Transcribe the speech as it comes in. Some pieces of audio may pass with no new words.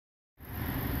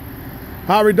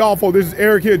Hi Rodolfo, this is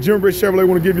Eric here at Jim Bridge Chevrolet. I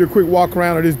want to give you a quick walk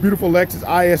around of this beautiful Lexus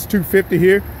IS 250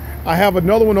 here. I have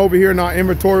another one over here in our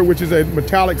inventory, which is a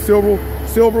metallic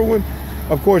silver one.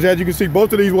 Of course, as you can see,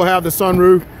 both of these will have the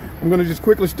sunroof. I'm going to just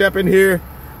quickly step in here,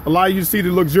 allow you to see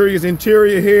the luxurious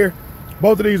interior here.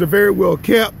 Both of these are very well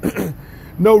kept.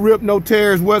 No rip, no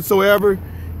tears whatsoever.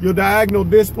 Your diagonal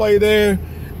display there.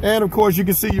 And of course, you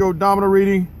can see your odometer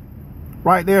reading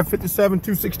right there,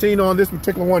 57,216 on this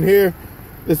particular one here.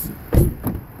 This is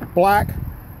black.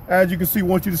 As you can see, I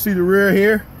want you to see the rear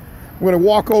here. I'm going to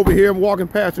walk over here. I'm walking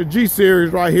past the G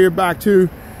series right here back to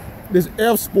this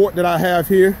F Sport that I have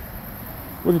here,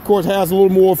 which of course has a little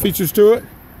more features to it.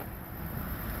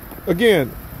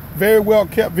 Again, very well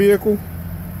kept vehicle.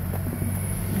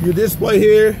 Your display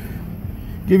here,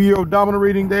 give you your odometer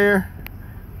reading there,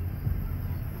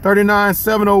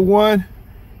 39,701.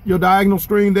 Your diagonal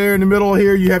screen there in the middle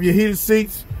here, you have your heated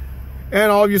seats and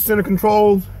all of your center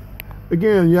controls.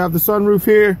 Again, you have the sunroof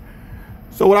here.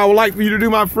 So what I would like for you to do,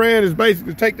 my friend, is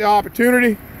basically take the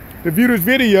opportunity to view this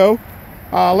video.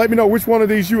 Let me know which one of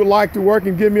these you would like to work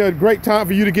and give me a great time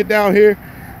for you to get down here.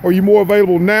 Are you more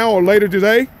available now or later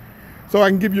today? So I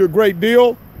can give you a great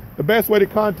deal. The best way to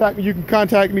contact me, you can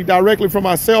contact me directly from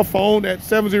my cell phone at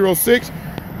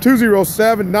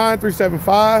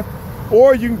 706-207-9375.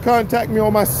 Or you can contact me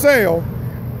on my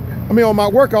on my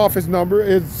work office number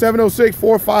is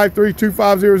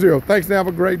 706-453-2500. Thanks and have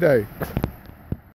a great day.